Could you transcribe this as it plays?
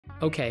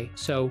Okay,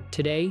 so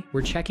today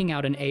we're checking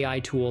out an AI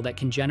tool that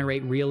can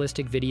generate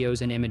realistic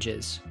videos and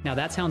images. Now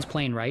that sounds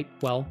plain, right?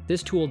 Well,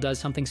 this tool does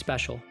something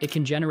special. It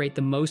can generate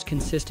the most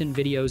consistent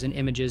videos and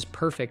images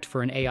perfect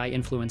for an AI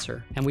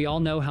influencer. And we all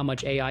know how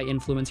much AI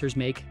influencers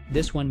make.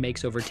 This one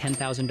makes over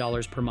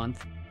 $10,000 per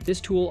month.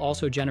 This tool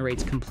also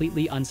generates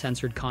completely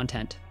uncensored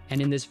content.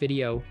 And in this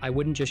video, I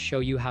wouldn't just show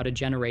you how to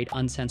generate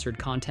uncensored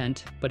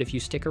content, but if you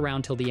stick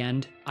around till the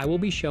end, I will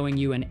be showing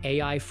you an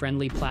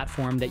AI-friendly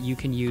platform that you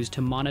can use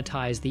to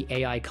monetize the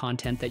AI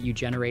content that you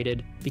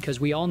generated, because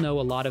we all know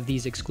a lot of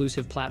these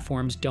exclusive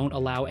platforms don't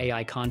allow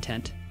AI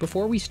content.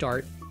 Before we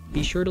start,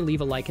 be sure to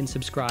leave a like and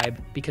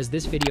subscribe, because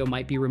this video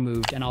might be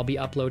removed and I'll be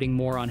uploading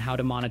more on how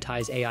to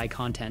monetize AI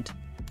content.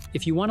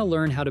 If you want to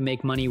learn how to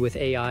make money with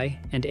AI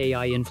and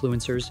AI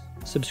influencers,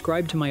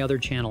 subscribe to my other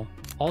channel.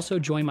 Also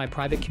join my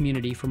private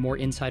community for more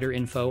insider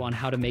info on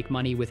how to make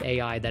money with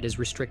AI that is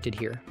restricted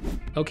here.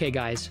 Okay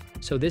guys,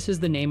 so this is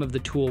the name of the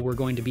tool we're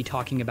going to be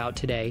talking about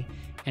today,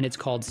 and it's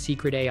called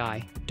Secret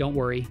AI. Don't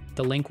worry,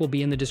 the link will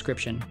be in the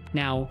description.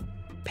 Now,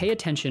 pay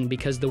attention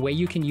because the way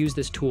you can use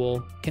this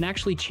tool can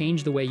actually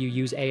change the way you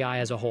use AI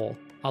as a whole.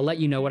 I'll let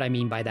you know what I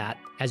mean by that.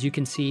 As you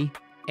can see,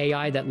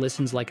 AI that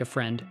listens like a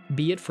friend,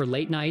 be it for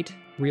late night,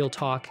 real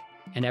talk,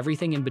 and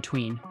everything in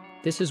between.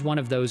 This is one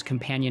of those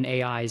companion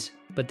AIs,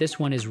 but this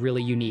one is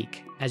really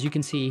unique. As you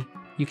can see,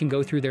 you can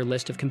go through their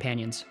list of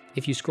companions.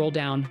 If you scroll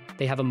down,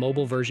 they have a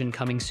mobile version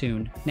coming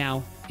soon.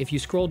 Now, if you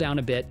scroll down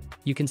a bit,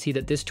 you can see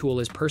that this tool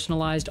is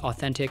personalized,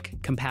 authentic,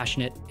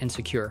 compassionate, and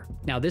secure.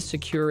 Now, this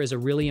secure is a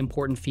really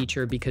important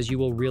feature because you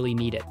will really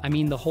need it. I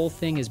mean, the whole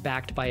thing is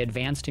backed by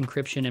advanced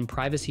encryption and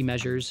privacy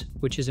measures,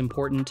 which is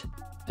important,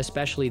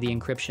 especially the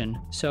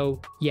encryption. So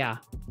yeah,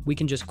 we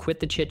can just quit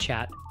the chit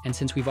chat, and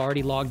since we've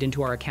already logged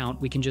into our account,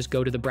 we can just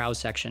go to the browse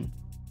section.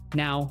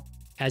 Now,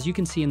 as you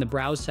can see in the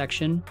browse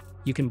section,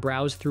 you can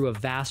browse through a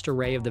vast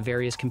array of the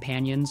various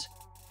companions,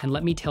 and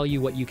let me tell you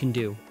what you can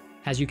do.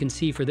 As you can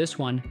see for this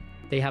one,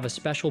 they have a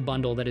special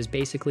bundle that is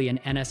basically an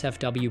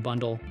NSFW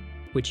bundle,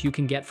 which you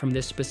can get from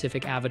this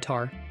specific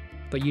avatar,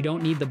 but you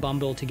don't need the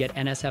bundle to get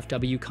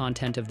NSFW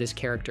content of this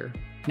character.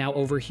 Now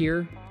over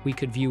here, we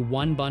could view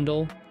one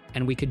bundle,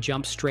 and we could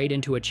jump straight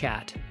into a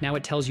chat. Now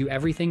it tells you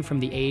everything from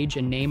the age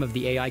and name of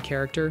the AI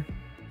character,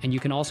 and you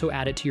can also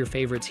add it to your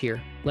favorites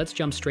here. Let's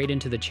jump straight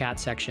into the chat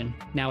section.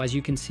 Now, as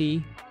you can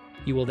see,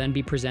 you will then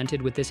be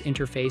presented with this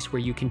interface where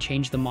you can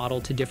change the model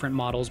to different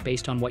models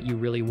based on what you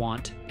really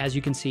want. As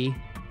you can see,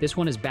 this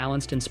one is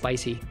balanced and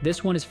spicy.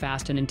 This one is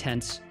fast and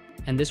intense,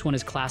 and this one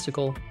is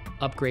classical,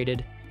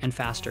 upgraded, and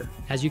faster.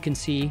 As you can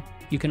see,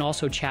 you can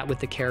also chat with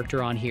the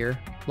character on here.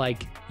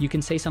 Like, you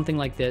can say something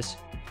like this,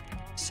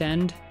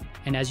 send,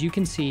 and as you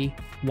can see,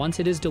 once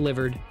it is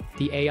delivered,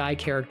 the AI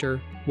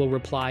character will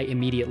reply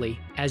immediately.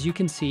 As you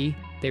can see,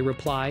 they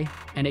reply,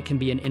 and it can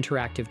be an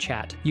interactive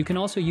chat. You can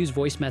also use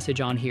voice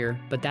message on here,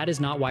 but that is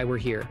not why we're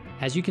here.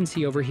 As you can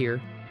see over here,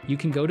 you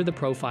can go to the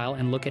profile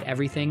and look at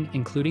everything,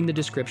 including the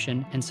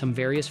description and some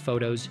various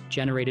photos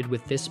generated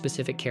with this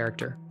specific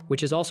character,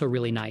 which is also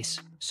really nice.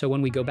 So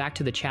when we go back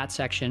to the chat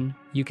section,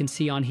 you can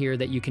see on here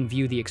that you can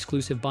view the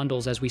exclusive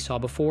bundles as we saw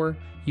before.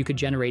 You could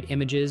generate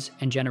images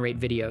and generate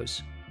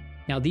videos.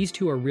 Now these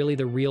two are really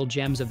the real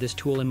gems of this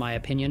tool in my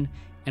opinion,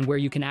 and where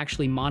you can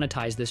actually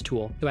monetize this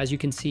tool. So as you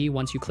can see,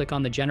 once you click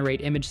on the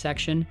generate image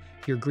section,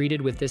 you're greeted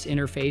with this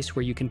interface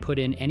where you can put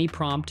in any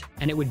prompt,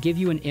 and it would give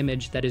you an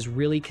image that is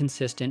really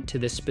consistent to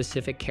this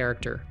specific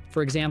character.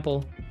 For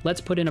example,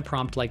 let's put in a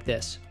prompt like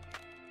this.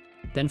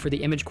 Then for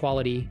the image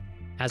quality,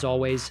 as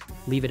always,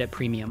 leave it at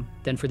premium.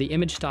 Then for the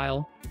image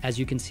style, as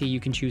you can see,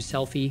 you can choose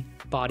selfie,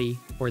 body,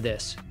 or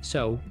this.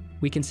 So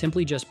we can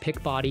simply just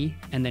pick body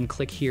and then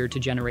click here to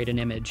generate an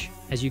image.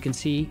 As you can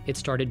see, it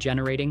started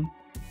generating.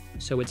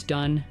 So it's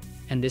done,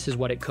 and this is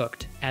what it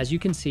cooked. As you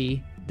can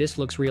see, this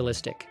looks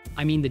realistic.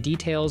 I mean, the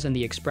details and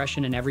the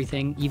expression and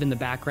everything, even the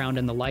background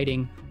and the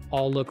lighting,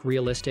 all look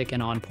realistic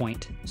and on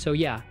point. So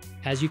yeah,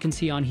 as you can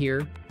see on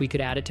here, we could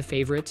add it to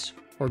favorites,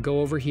 or go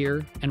over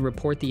here and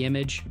report the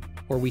image,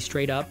 or we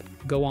straight up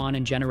go on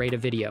and generate a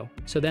video.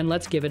 So then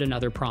let's give it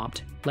another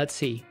prompt. Let's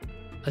see.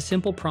 A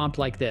simple prompt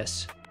like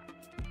this.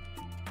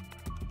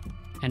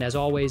 And as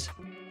always,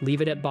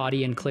 leave it at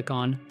body and click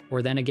on,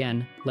 or then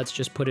again, let's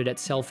just put it at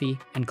selfie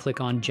and click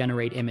on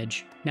generate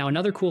image. Now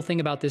another cool thing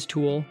about this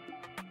tool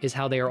is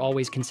how they are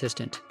always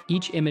consistent.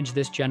 Each image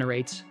this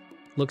generates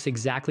looks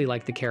exactly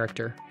like the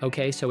character.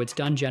 Okay, so it's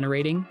done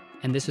generating,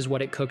 and this is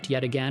what it cooked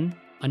yet again.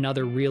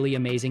 Another really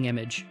amazing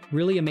image.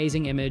 Really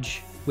amazing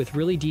image with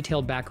really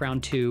detailed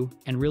background too,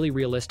 and really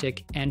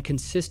realistic and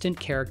consistent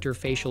character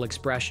facial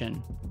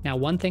expression. Now,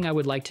 one thing I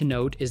would like to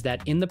note is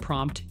that in the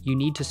prompt, you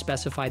need to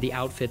specify the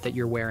outfit that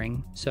you're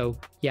wearing. So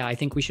yeah, I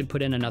think we should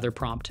put in another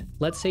prompt.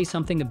 Let's say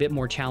something a bit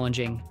more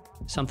challenging,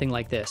 something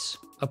like this.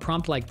 A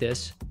prompt like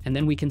this, and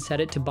then we can set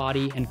it to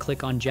body and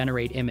click on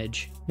generate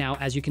image. Now,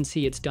 as you can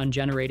see, it's done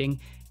generating,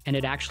 and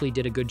it actually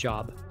did a good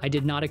job. I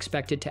did not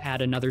expect it to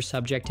add another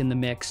subject in the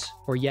mix,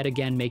 or yet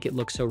again make it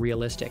look so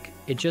realistic.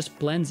 It just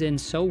blends in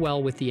so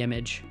well with the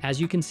image.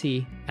 As you can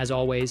see, as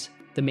always,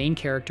 the main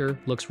character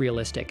looks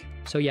realistic.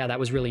 So yeah, that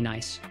was really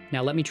nice.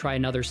 Now let me try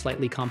another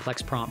slightly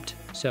complex prompt.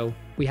 So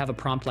we have a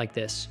prompt like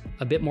this,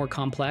 a bit more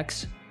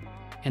complex,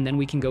 and then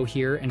we can go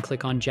here and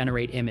click on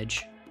generate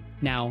image.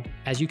 Now,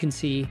 as you can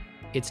see,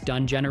 it's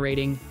done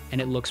generating and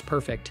it looks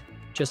perfect.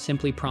 Just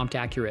simply prompt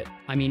accurate.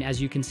 I mean,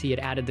 as you can see, it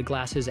added the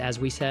glasses as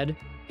we said,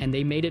 and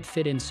they made it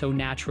fit in so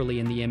naturally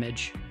in the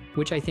image,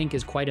 which I think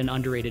is quite an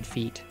underrated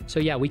feat. So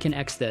yeah, we can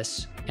X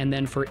this. And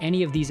then for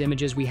any of these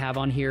images we have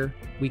on here,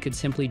 we could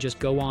simply just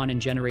go on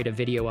and generate a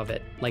video of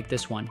it, like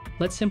this one.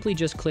 Let's simply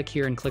just click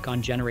here and click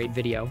on generate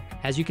video.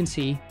 As you can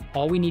see,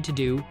 all we need to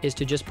do is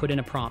to just put in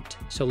a prompt.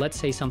 So let's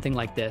say something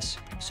like this.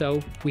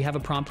 So we have a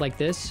prompt like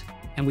this,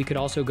 and we could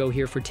also go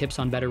here for tips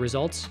on better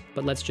results,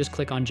 but let's just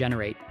click on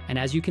generate. And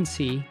as you can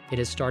see, it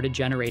has started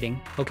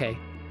generating. Okay,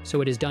 so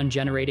it is done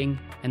generating,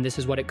 and this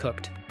is what it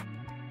cooked.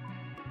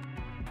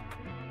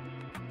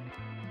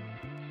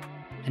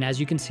 And as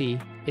you can see,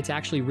 it's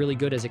actually really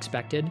good as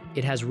expected.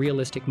 It has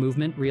realistic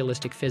movement,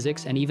 realistic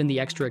physics, and even the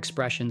extra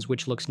expressions,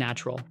 which looks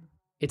natural.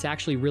 It's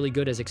actually really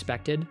good as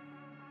expected.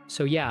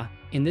 So yeah,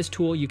 in this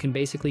tool, you can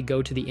basically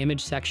go to the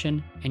image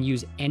section and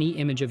use any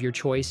image of your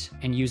choice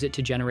and use it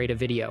to generate a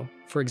video.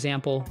 For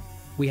example,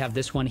 we have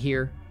this one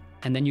here,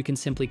 and then you can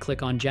simply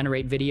click on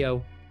generate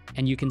video,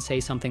 and you can say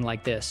something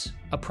like this.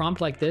 A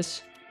prompt like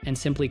this, and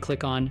simply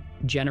click on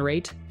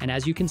generate, and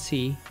as you can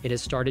see, it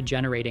has started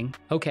generating.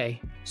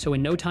 Okay, so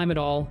in no time at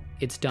all,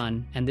 it's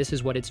done, and this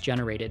is what it's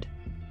generated.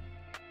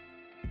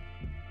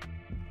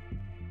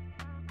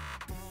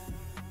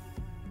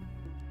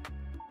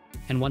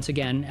 And once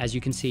again, as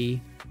you can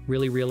see,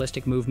 really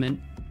realistic movement,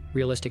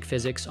 realistic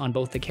physics on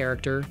both the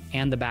character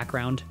and the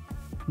background.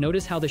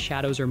 Notice how the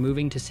shadows are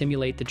moving to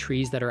simulate the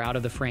trees that are out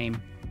of the frame.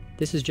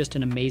 This is just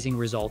an amazing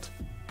result.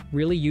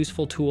 Really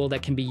useful tool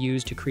that can be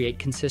used to create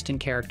consistent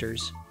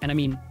characters. And I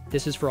mean,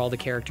 this is for all the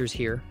characters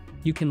here.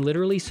 You can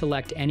literally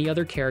select any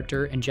other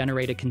character and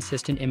generate a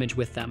consistent image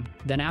with them.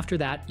 Then after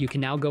that, you can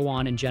now go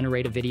on and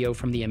generate a video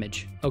from the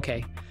image.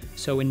 Okay,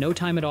 so in no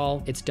time at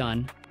all, it's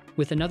done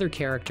with another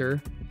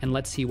character, and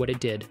let's see what it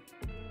did.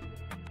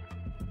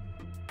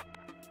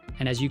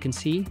 And as you can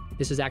see,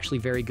 this is actually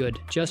very good.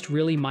 Just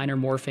really minor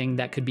morphing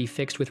that could be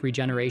fixed with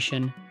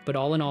regeneration, but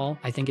all in all,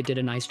 I think it did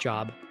a nice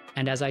job.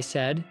 And as I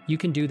said, you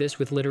can do this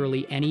with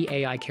literally any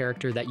AI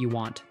character that you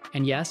want.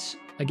 And yes,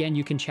 again,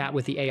 you can chat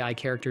with the AI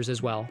characters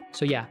as well.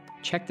 So yeah,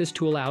 check this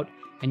tool out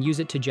and use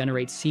it to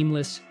generate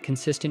seamless,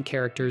 consistent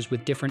characters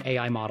with different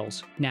AI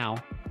models.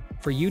 Now,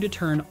 for you to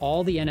turn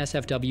all the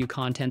NSFW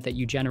content that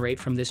you generate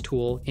from this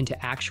tool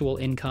into actual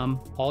income,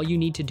 all you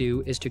need to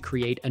do is to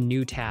create a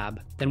new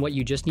tab. Then what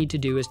you just need to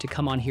do is to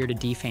come on here to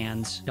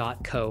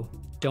dfans.co.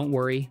 Don't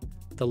worry,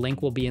 the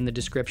link will be in the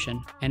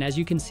description. And as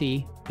you can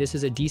see, this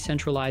is a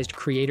decentralized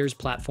creators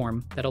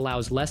platform that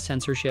allows less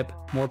censorship,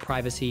 more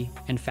privacy,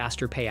 and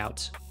faster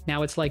payouts.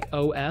 Now it's like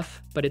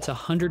OF, but it's a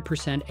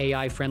 100%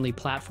 AI-friendly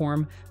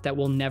platform that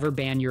will never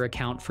ban your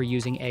account for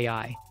using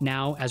AI.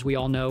 Now, as we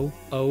all know,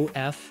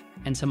 OF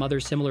and some other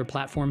similar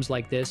platforms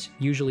like this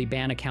usually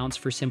ban accounts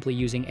for simply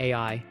using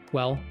AI.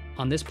 Well,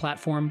 on this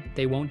platform,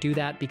 they won't do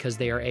that because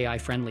they are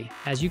AI-friendly.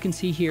 As you can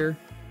see here,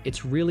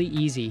 it's really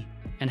easy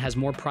and has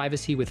more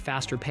privacy with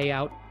faster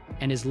payout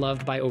and is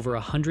loved by over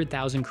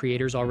 100,000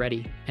 creators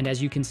already. And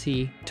as you can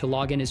see, to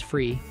log in is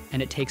free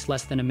and it takes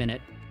less than a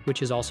minute,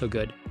 which is also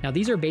good. Now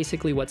these are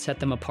basically what set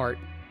them apart,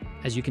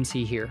 as you can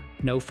see here.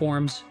 No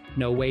forms,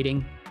 no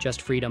waiting,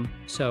 just freedom.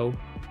 So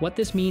what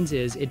this means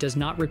is it does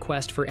not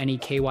request for any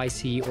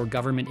KYC or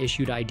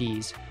government-issued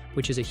IDs,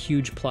 which is a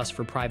huge plus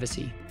for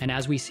privacy. And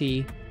as we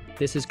see,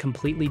 this is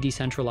completely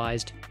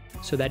decentralized,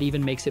 so that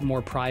even makes it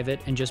more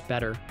private and just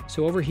better.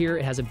 So over here,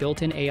 it has a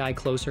built-in AI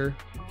closer,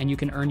 and you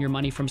can earn your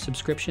money from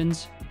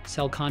subscriptions,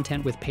 sell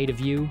content with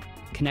pay-to-view,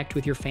 connect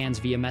with your fans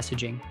via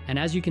messaging. And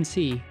as you can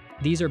see,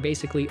 these are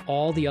basically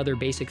all the other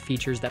basic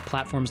features that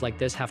platforms like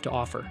this have to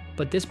offer.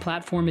 But this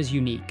platform is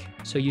unique.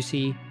 So you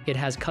see, it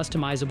has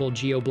customizable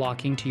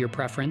geo-blocking to your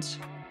preference.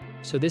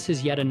 So this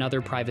is yet another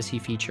privacy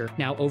feature.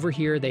 Now over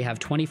here, they have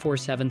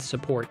 24/7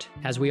 support.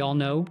 As we all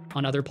know,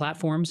 on other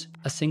platforms,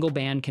 a single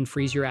ban can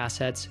freeze your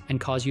assets and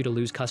cause you to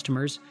lose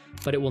customers,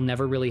 but it will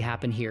never really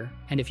happen here.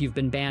 And if you've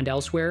been banned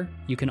elsewhere,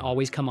 you can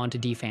always come on to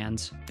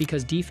Dfans.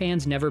 Because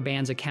Dfans never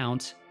bans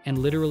accounts and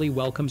literally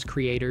welcomes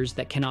creators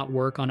that cannot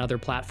work on other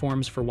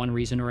platforms for one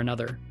reason or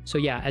another. So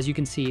yeah, as you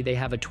can see, they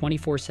have a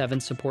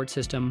 24/7 support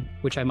system,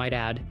 which I might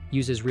add,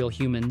 uses real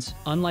humans.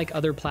 Unlike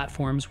other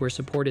platforms where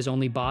support is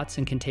only bots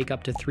and can take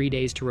up to 3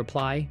 days to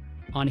reply,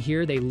 on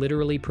here they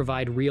literally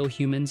provide real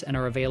humans and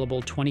are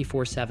available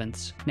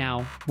 24/7.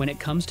 Now, when it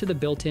comes to the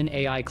built-in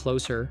AI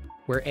closer,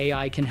 where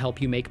AI can help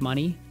you make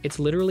money, it's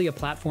literally a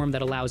platform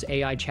that allows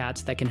AI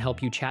chats that can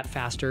help you chat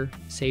faster,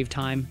 save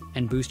time,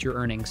 and boost your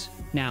earnings.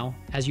 Now,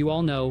 as you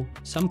all know,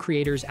 some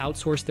creators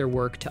outsource their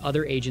work to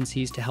other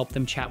agencies to help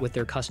them chat with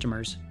their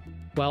customers.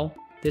 Well,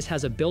 this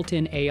has a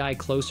built-in AI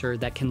closer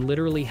that can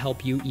literally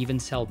help you even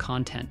sell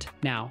content.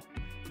 Now,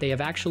 They have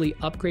actually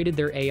upgraded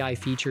their AI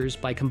features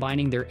by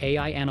combining their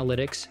AI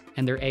analytics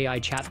and their AI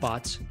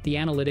chatbots. The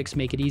analytics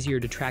make it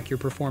easier to track your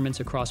performance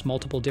across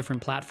multiple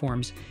different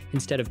platforms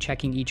instead of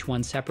checking each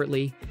one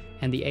separately,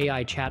 and the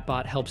AI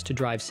chatbot helps to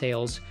drive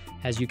sales,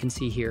 as you can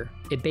see here.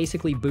 It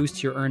basically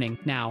boosts your earning.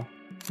 Now,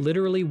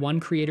 literally one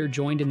creator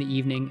joined in the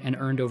evening and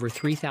earned over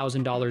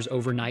 $3,000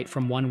 overnight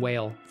from one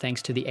whale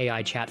thanks to the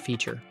AI chat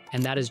feature.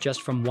 And that is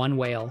just from one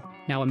whale.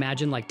 Now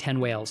imagine like 10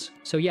 whales.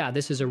 So yeah,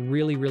 this is a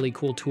really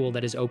cool tool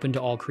that is open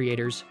to all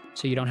creators,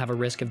 so you don't have a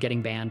risk of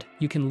getting banned.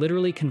 You can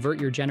literally convert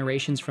your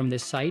generations from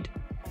this site,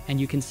 and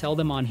you can sell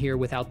them on here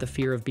without the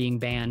fear of being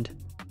banned,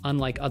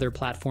 unlike other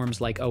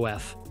platforms like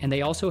OF. And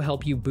they also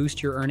help you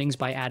boost your earnings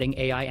by adding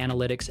AI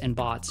analytics and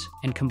bots,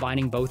 and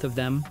combining both of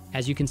them.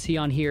 As you can see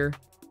on here,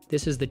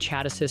 this is the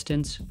chat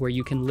assistance where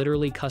you can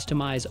literally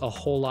customize a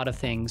whole lot of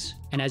things.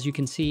 And as you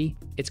can see,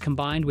 it's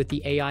combined with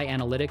the AI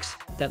analytics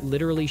that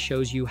literally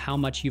shows you how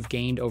much you've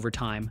gained over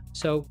time.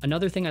 So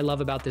another thing I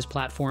love about this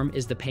platform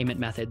is the payment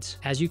methods.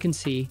 As you can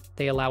see,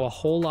 they allow a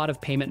whole lot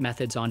of payment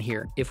methods on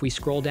here. If we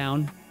scroll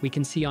down, we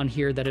can see on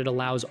here that it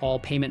allows all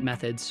payment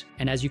methods.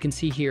 And as you can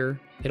see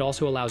here, it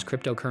also allows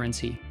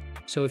cryptocurrency.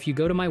 So if you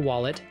go to my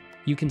wallet,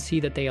 you can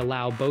see that they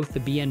allow both the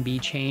BNB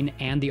chain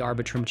and the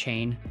Arbitrum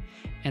chain,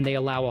 and they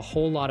allow a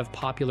whole lot of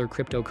popular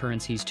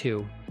cryptocurrencies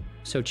too.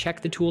 So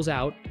check the tools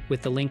out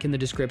with the link in the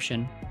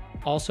description.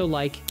 Also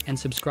like and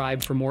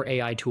subscribe for more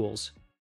AI tools.